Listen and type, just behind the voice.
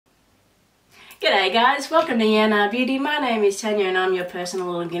G'day guys, welcome to Yana Beauty. My name is Tanya and I'm your personal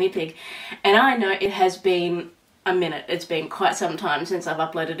little guinea pig. And I know it has been a minute, it's been quite some time since I've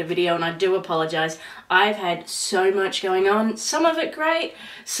uploaded a video and I do apologise. I've had so much going on, some of it great,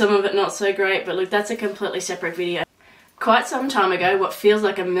 some of it not so great, but look, that's a completely separate video. Quite some time ago, what feels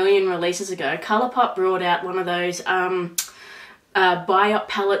like a million releases ago, Colourpop brought out one of those BYOP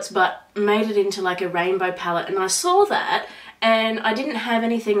palettes but made it into like a rainbow palette, and I saw that and I didn't have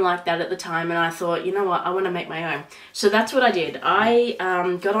anything like that at the time and I thought, you know what, I want to make my own. So that's what I did. I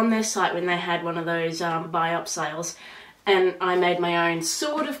got on their site when they had one of those BYOP sales and I made my own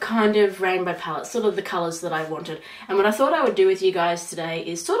sort of kind of rainbow palette, sort of the colours that I wanted. And what I thought I would do with you guys today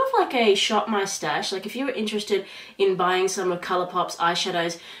is sort of like a shop my stash. Like if you were interested in buying some of Colourpop's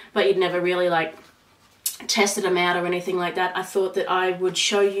eyeshadows but you'd never really like tested them out or anything like that, I thought that I would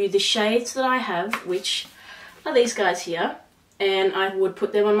show you the shades that I have, which are these guys here. And I would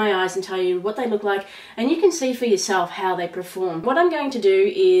put them on my eyes and tell you what they look like, and you can see for yourself how they perform. What I'm going to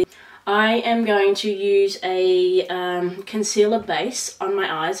do is I am going to use a concealer base on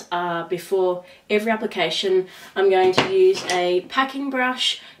my eyes before every application. I'm going to use a packing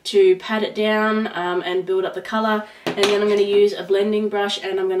brush to pat it down and build up the colour, and then I'm going to use a blending brush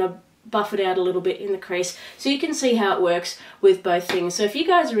and I'm going to buff it out a little bit in the crease so you can see how it works with both things. So if you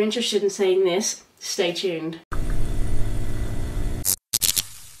guys are interested in seeing this, stay tuned.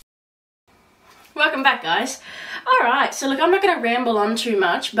 Welcome back guys. Alright, so look, I'm not going to ramble on too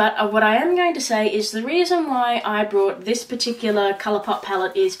much, but what I am going to say is the reason why I brought this particular Colourpop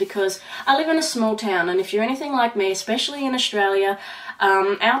palette is because I live in a small town, and if you're anything like me, especially in Australia,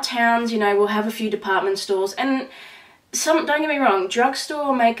 our towns, you know, will have a few department stores, and don't get me wrong,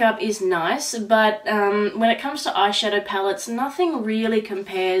 drugstore makeup is nice, but when it comes to eyeshadow palettes, nothing really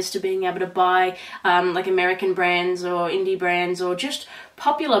compares to being able to buy like American brands or indie brands or just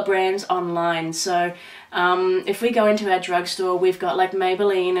popular brands online. So if we go into our drugstore, we've got like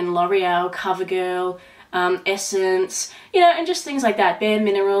Maybelline and L'Oreal, CoverGirl, Essence, you know, and just things like that, Bare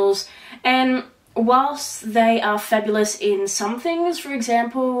Minerals. And whilst they are fabulous in some things, for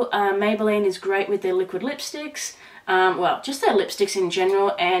example, Maybelline is great with their liquid lipsticks, well, just their lipsticks in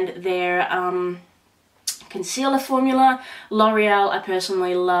general, and their concealer formula. L'Oreal, I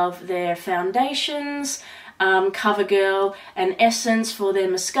personally love their foundations. CoverGirl and Essence for their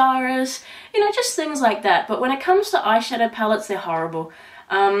mascaras, you know, just things like that. But when it comes to eyeshadow palettes, they're horrible.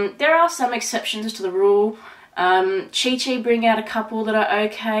 There are some exceptions to the rule. Chi bring out a couple that are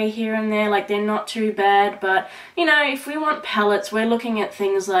okay here and there, like they're not too bad, but you know, if we want palettes, we're looking at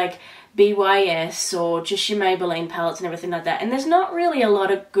things like BYS or just your Maybelline palettes and everything like that, and there's not really a lot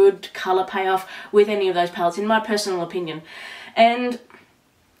of good colour payoff with any of those palettes in my personal opinion. And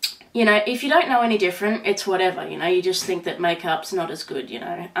you know, if you don't know any different, it's whatever, you know, you just think that makeup's not as good, you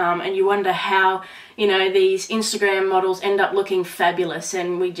know, and you wonder how, you know, these Instagram models end up looking fabulous,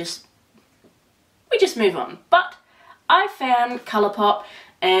 and we just move on. But I found Colourpop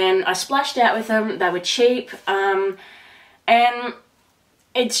and I splashed out with them. They were cheap, and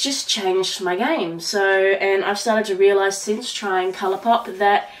it's just changed my game. So, and I've started to realise since trying Colourpop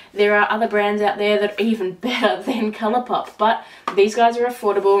that there are other brands out there that are even better than Colourpop. But these guys are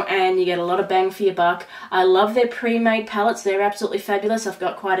affordable and you get a lot of bang for your buck. I love their pre-made palettes. They're absolutely fabulous. I've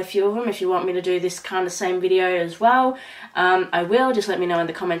got quite a few of them. If you want me to do this kind of same video as well, I will. Just let me know in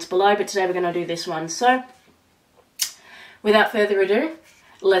the comments below. But today we're going to do this one. So, without further ado,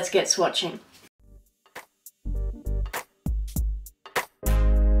 let's get swatching.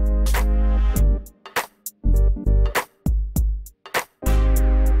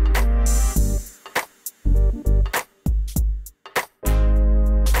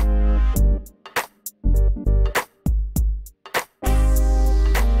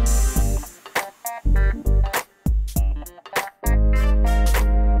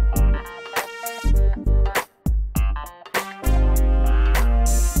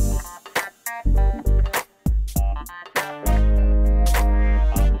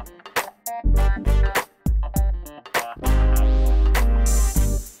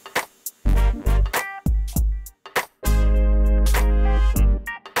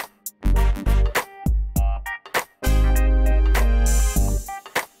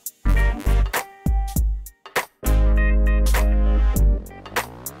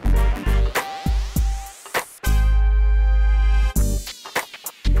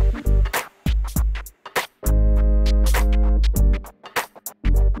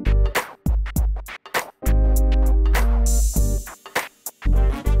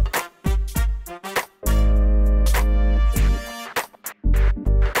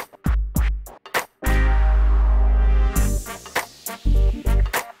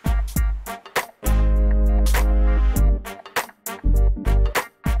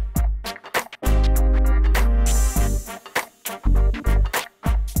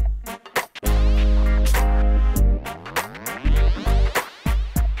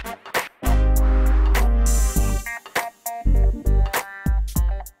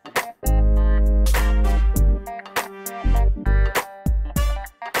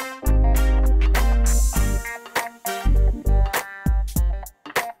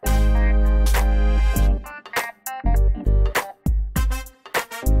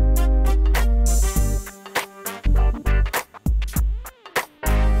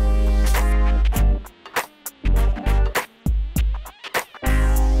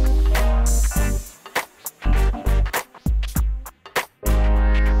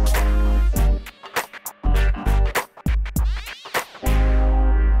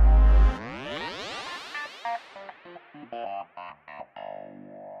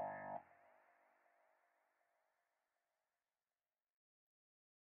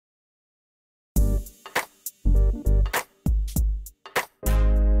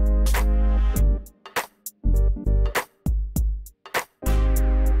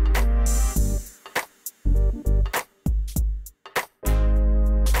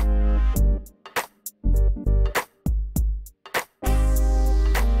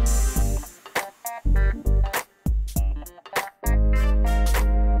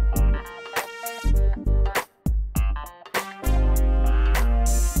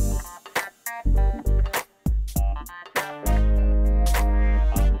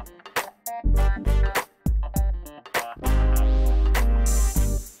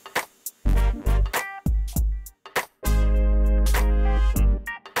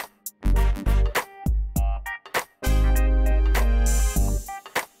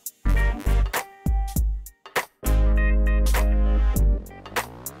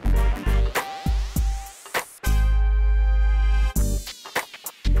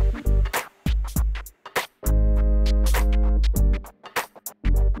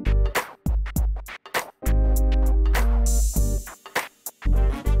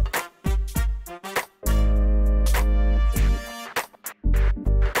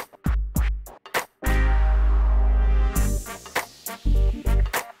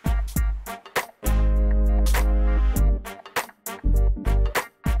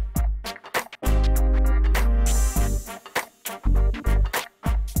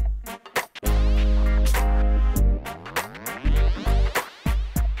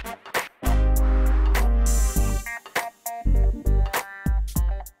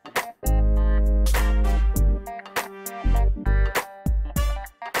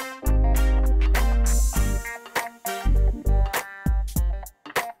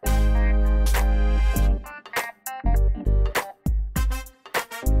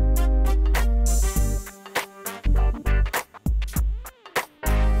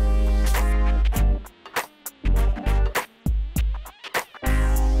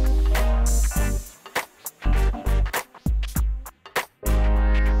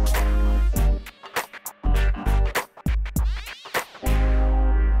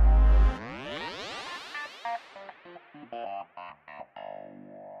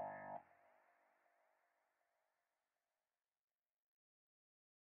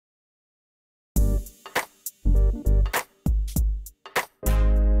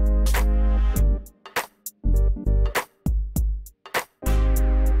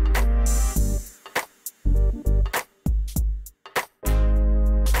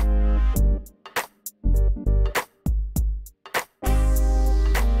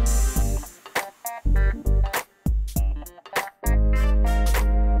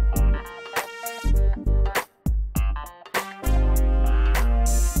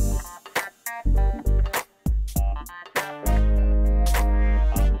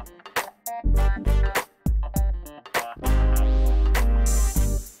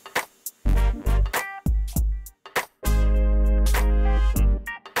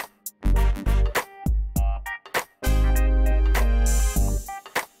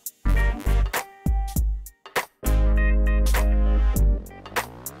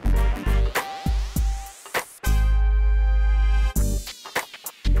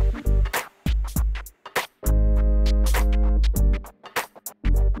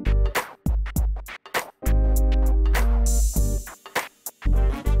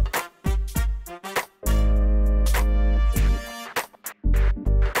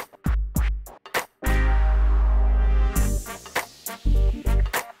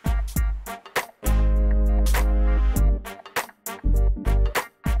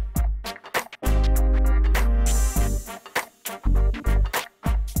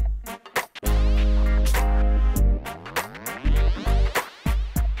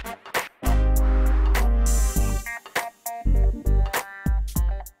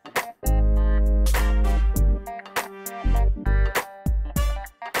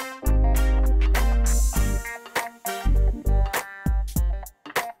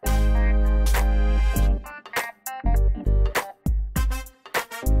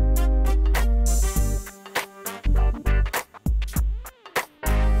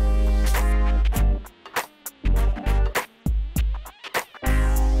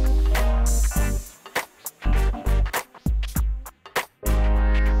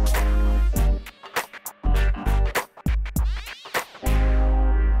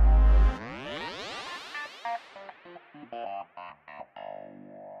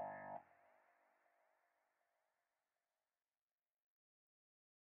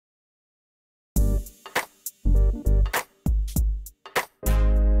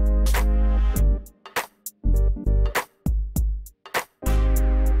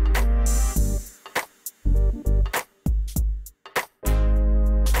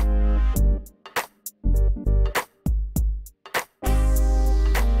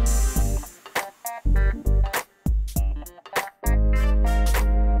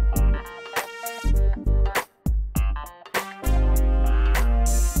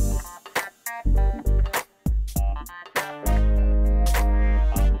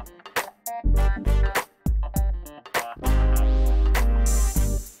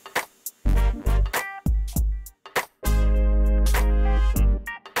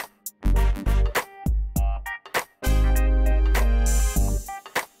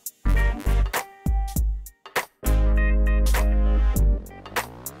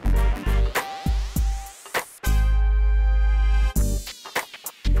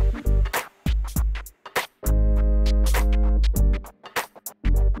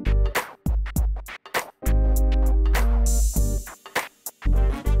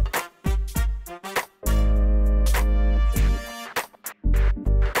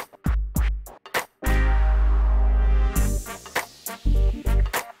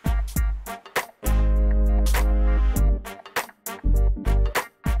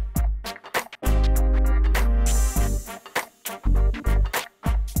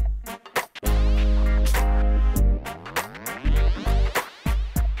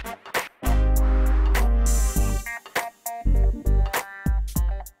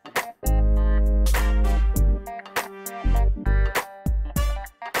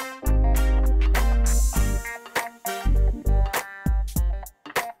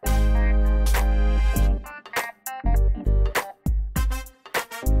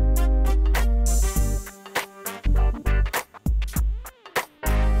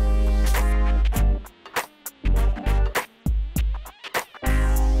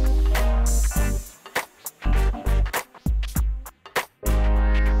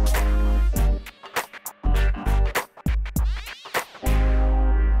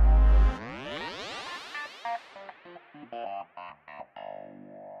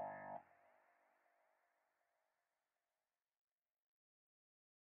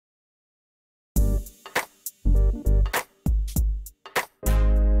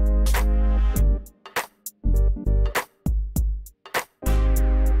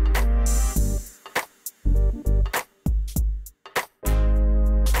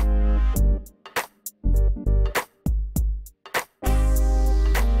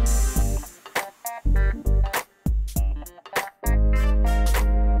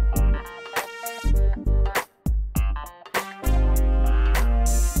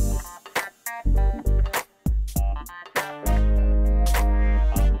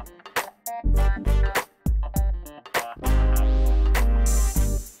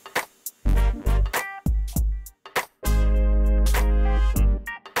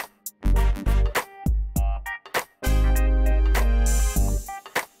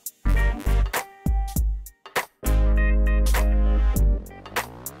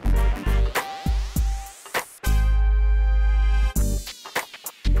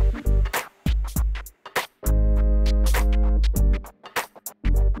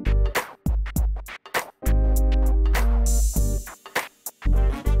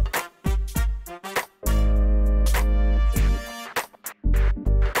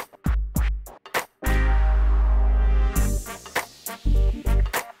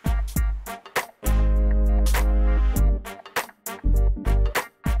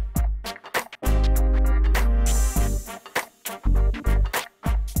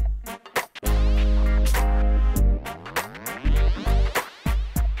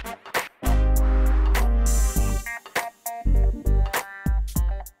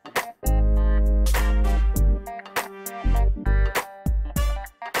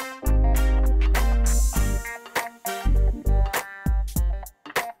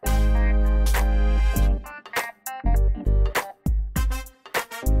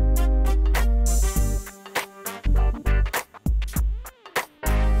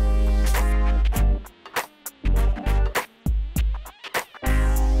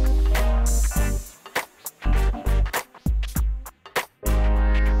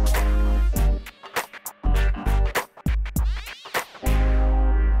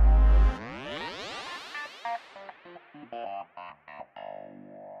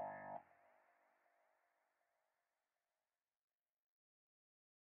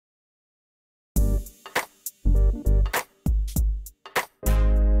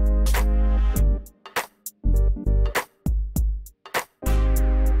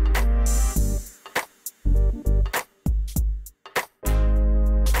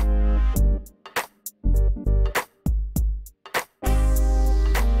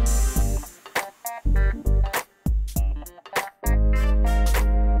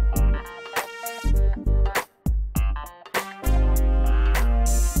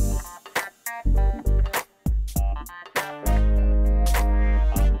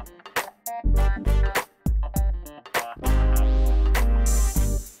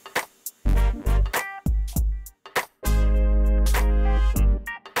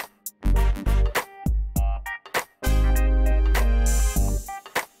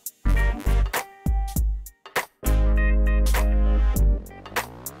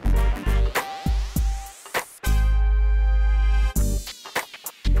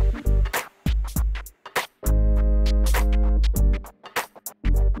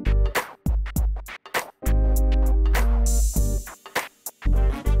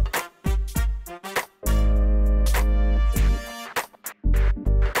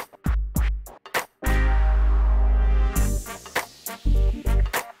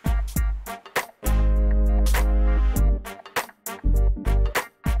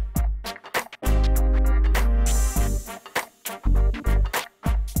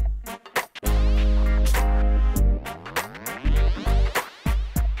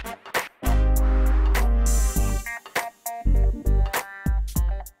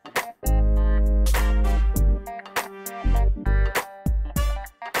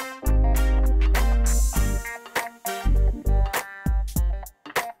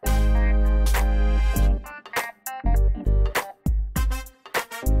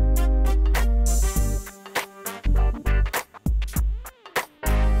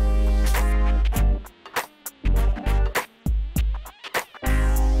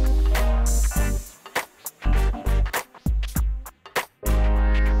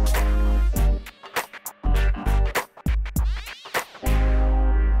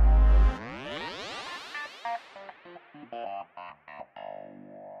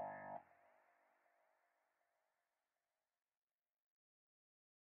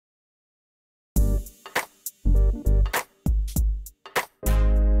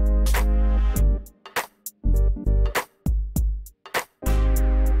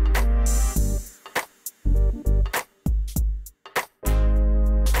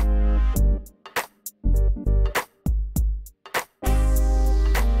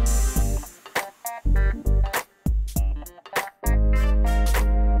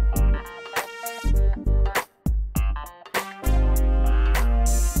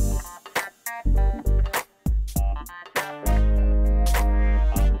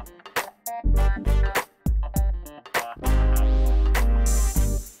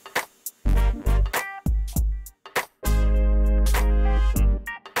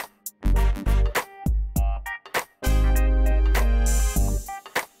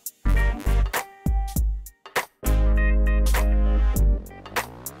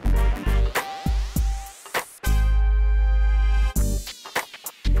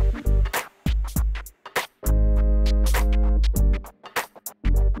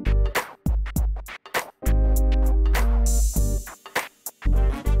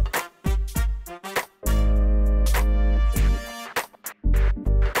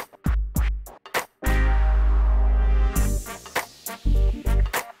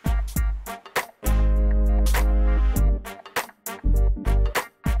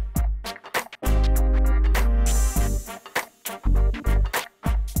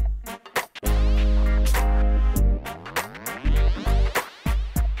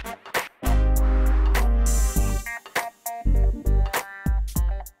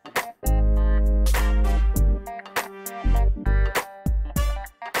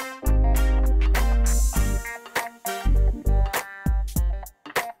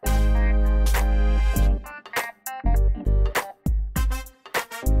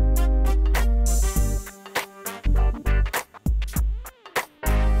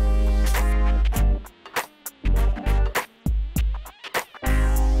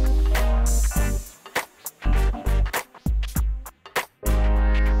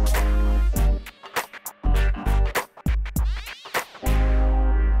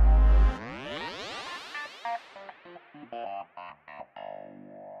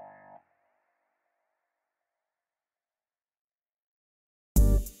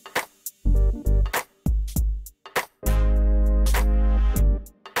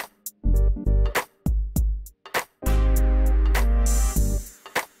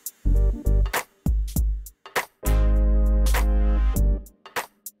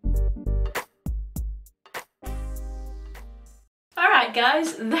 Alright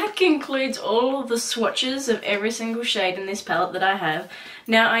guys, that concludes all of the swatches of every single shade in this palette that I have.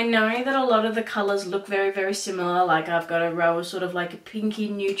 Now I know that a lot of the colours look very similar, like I've got a row of sort of like pinky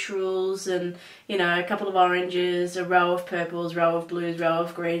neutrals and, you know, a couple of oranges, a row of purples, row of blues, row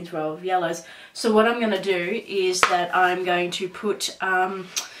of greens, row of yellows. So what I'm going to do is that I'm going to put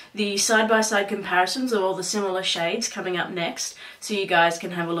the side-by-side comparisons of all the similar shades coming up next, so you guys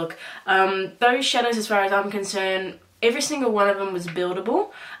can have a look. Those shadows, as far as I'm concerned, every single one of them was buildable.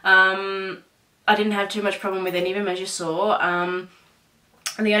 I didn't have too much problem with any of them, as you saw.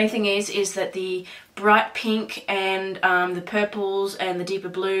 And the only thing is that the bright pink and the purples and the deeper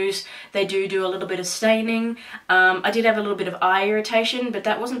blues, they do a little bit of staining. I did have a little bit of eye irritation, but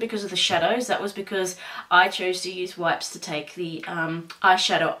that wasn't because of the shadows. That was because I chose to use wipes to take the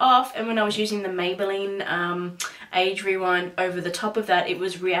eyeshadow off, and when I was using the Maybelline Age Rewind over the top of that, it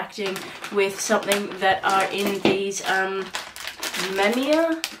was reacting with something that are in these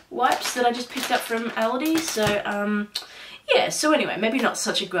Mamiya wipes that I just picked up from Aldi. So yeah, so anyway, maybe not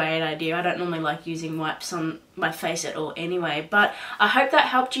such a great idea. I don't normally like using wipes on my face at all anyway, but I hope that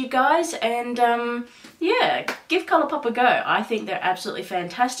helped you guys, and yeah, give Colourpop a go. I think they're absolutely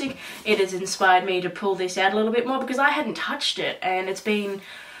fantastic. It has inspired me to pull this out a little bit more because I hadn't touched it, and it's been,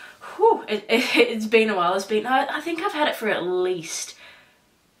 whew, it's been a while. It's been, I think I've had it for at least,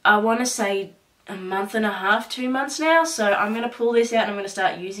 I want to say, a month and a half, 2 months now, so I'm going to pull this out and I'm going to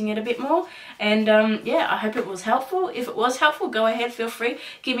start using it a bit more, and yeah, I hope it was helpful. If it was helpful, go ahead, feel free,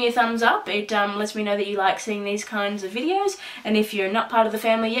 give me a thumbs up. It lets me know that you like seeing these kinds of videos, and if you're not part of the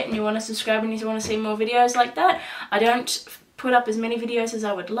family yet and you want to subscribe and you want to see more videos like that, I don't put up as many videos as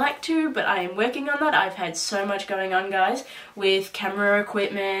I would like to, but I am working on that. I've had so much going on, guys, with camera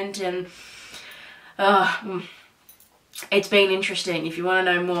equipment, and it's been interesting. If you want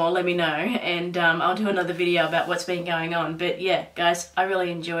to know more, let me know, and I'll do another video about what's been going on. But yeah, guys, I really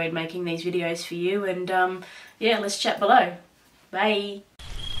enjoyed making these videos for you, and yeah, let's chat below. Bye!